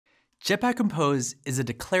Jetpack Compose is a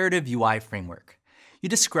declarative UI framework. You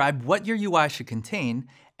describe what your UI should contain,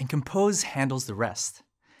 and Compose handles the rest.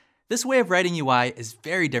 This way of writing UI is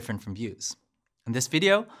very different from Views. In this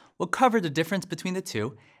video, we'll cover the difference between the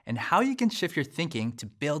two and how you can shift your thinking to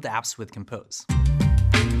build apps with Compose.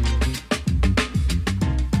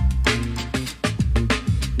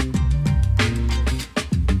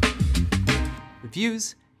 With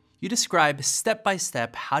Views, you describe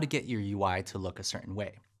step-by-step how to get your UI to look a certain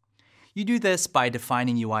way. You do this by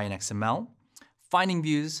defining UI in XML, finding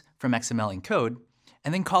views from XML in code,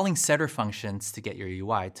 and then calling setter functions to get your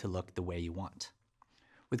UI to look the way you want.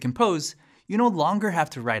 With Compose, you no longer have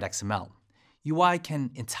to write XML. UI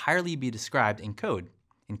can entirely be described in code,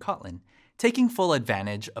 in Kotlin, taking full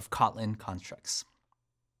advantage of Kotlin constructs.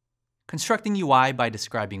 Constructing UI by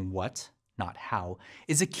describing what, not how,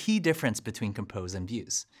 is a key difference between Compose and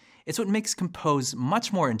Views. It's what makes Compose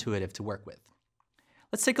much more intuitive to work with.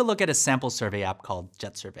 Let's take a look at a sample survey app called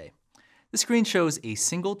JetSurvey. The screen shows a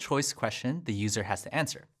single choice question the user has to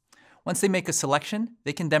answer. Once they make a selection,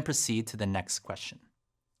 they can then proceed to the next question.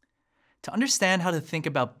 To understand how to think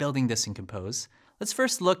about building this in Compose, let's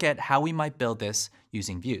first look at how we might build this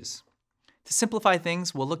using Views. To simplify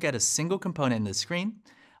things, we'll look at a single component in the screen,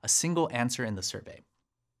 a single answer in the survey.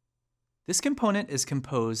 This component is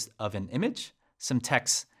composed of an image, some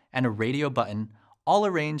text, and a radio button, all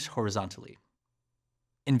arranged horizontally.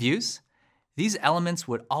 In Views, these elements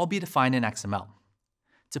would all be defined in XML.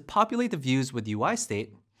 To populate the views with UI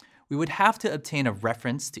state, we would have to obtain a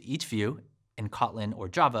reference to each view in Kotlin or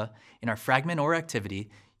Java in our fragment or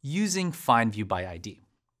activity using findViewById.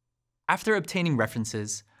 After obtaining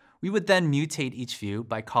references, we would then mutate each view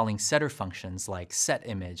by calling setter functions like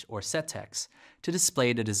setImage or setText to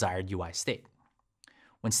display the desired UI state.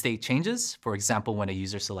 When state changes, for example when a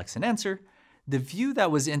user selects an answer, the view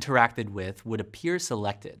that was interacted with would appear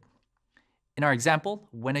selected. In our example,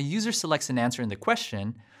 when a user selects an answer in the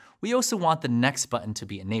question, we also want the next button to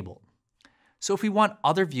be enabled. So if we want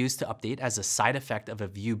other views to update as a side effect of a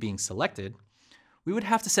view being selected, we would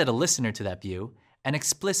have to set a listener to that view and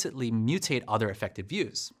explicitly mutate other affected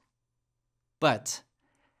views. But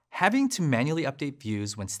having to manually update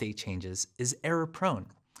views when state changes is error-prone.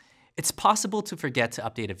 It's possible to forget to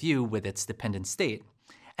update a view with its dependent state,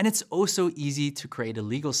 and it's also easy to create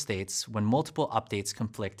illegal states when multiple updates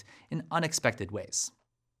conflict in unexpected ways.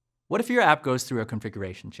 What if your app goes through a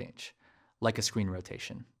configuration change, like a screen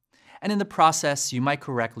rotation? And in the process, you might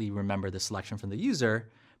correctly remember the selection from the user,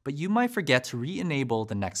 but you might forget to re-enable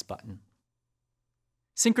the next button.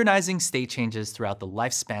 Synchronizing state changes throughout the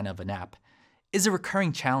lifespan of an app is a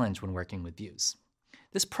recurring challenge when working with views.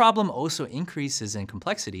 This problem also increases in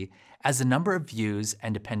complexity as the number of views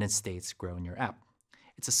and dependent states grow in your app.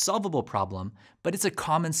 It's a solvable problem, but it's a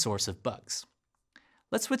common source of bugs.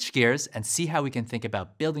 Let's switch gears and see how we can think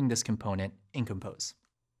about building this component in Compose.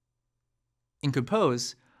 In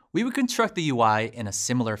Compose, we would construct the UI in a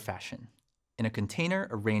similar fashion, in a container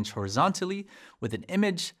arranged horizontally with an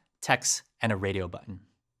image, text, and a radio button.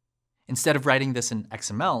 Instead of writing this in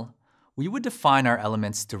XML, we would define our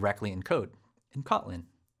elements directly in code, in Kotlin.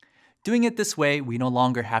 Doing it this way, we no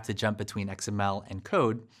longer have to jump between XML and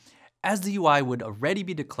code, as the UI would already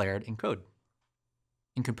be declared in code.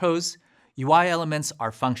 In Compose, UI elements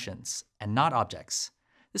are functions and not objects.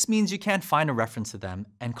 This means you can't find a reference to them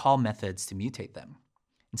and call methods to mutate them.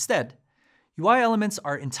 Instead, UI elements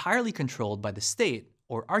are entirely controlled by the state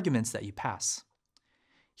or arguments that you pass.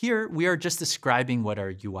 Here, we are just describing what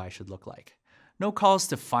our UI should look like. No calls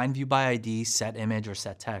to findViewById, setImage, or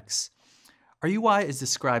setText. Our UI is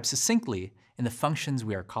described succinctly in the functions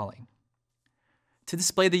we are calling. To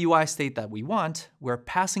display the UI state that we want, we're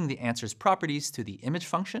passing the answer's properties to the image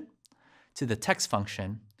function, to the text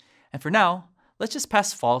function, and for now, let's just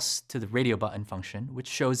pass false to the radio button function, which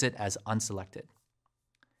shows it as unselected.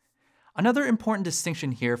 Another important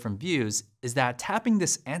distinction here from Views is that tapping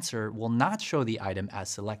this answer will not show the item as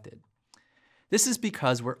selected. This is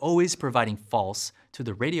because we're always providing false to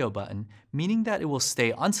the radio button, meaning that it will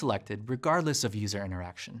stay unselected regardless of user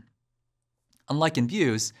interaction. Unlike in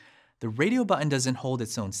Views, the radio button doesn't hold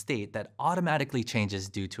its own state that automatically changes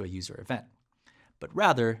due to a user event, but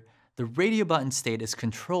rather, the radio button state is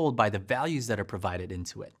controlled by the values that are provided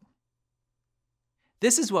into it.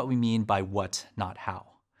 This is what we mean by what, not how.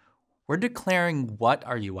 We're declaring what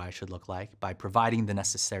our UI should look like by providing the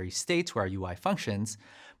necessary state to our UI functions,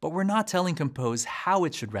 but we're not telling Compose how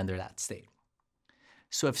it should render that state.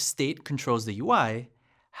 So if state controls the UI,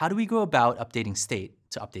 how do we go about updating state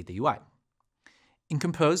to update the UI? In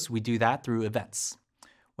Compose, we do that through events.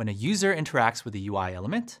 When a user interacts with a UI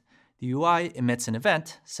element, the UI emits an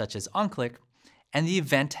event, such as onClick, and the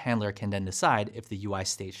event handler can then decide if the UI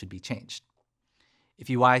state should be changed. If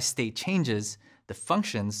UI state changes, the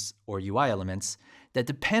functions, or UI elements, that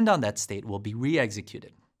depend on that state will be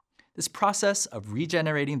re-executed. This process of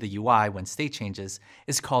regenerating the UI when state changes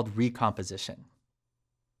is called recomposition.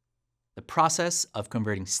 The process of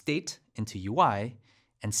converting state into UI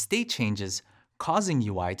and state changes causing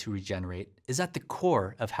UI to regenerate is at the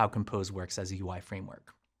core of how Compose works as a UI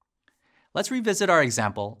framework. Let's revisit our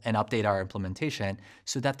example and update our implementation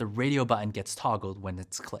so that the radio button gets toggled when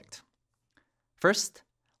it's clicked. First,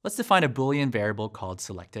 let's define a Boolean variable called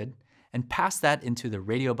selected and pass that into the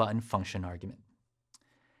radio button function argument.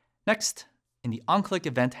 Next, in the onClick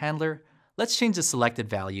event handler, let's change the selected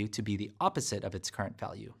value to be the opposite of its current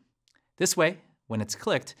value. This way, when it's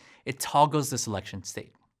clicked, it toggles the selection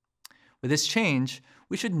state. With this change,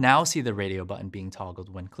 we should now see the radio button being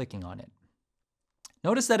toggled when clicking on it.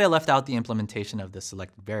 Notice that I left out the implementation of the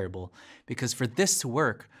selected variable because for this to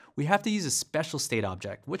work, we have to use a special state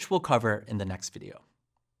object, which we'll cover in the next video.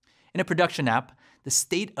 In a production app, the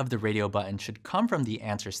state of the radio button should come from the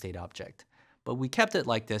answer state object, but we kept it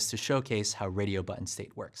like this to showcase how radio button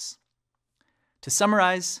state works. To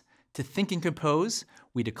summarize, to think and compose,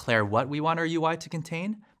 we declare what we want our UI to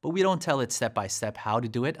contain, but we don't tell it step by step how to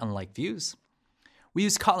do it, unlike views. We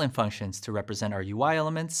use Kotlin functions to represent our UI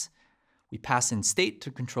elements, we pass in state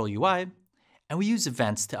to control UI, and we use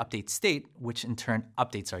events to update state, which in turn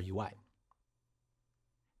updates our UI.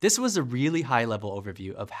 This was a really high-level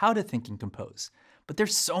overview of how to think and compose, but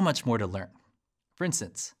there's so much more to learn. For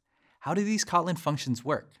instance, how do these Kotlin functions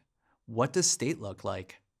work? What does state look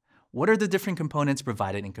like? What are the different components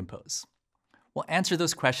provided in Compose? We'll answer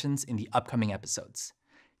those questions in the upcoming episodes.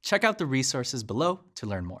 Check out the resources below to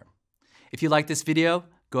learn more. If you like this video,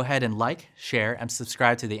 go ahead and like, share, and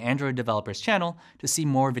subscribe to the Android Developers channel to see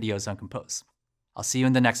more videos on Compose. I'll see you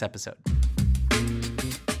in the next episode.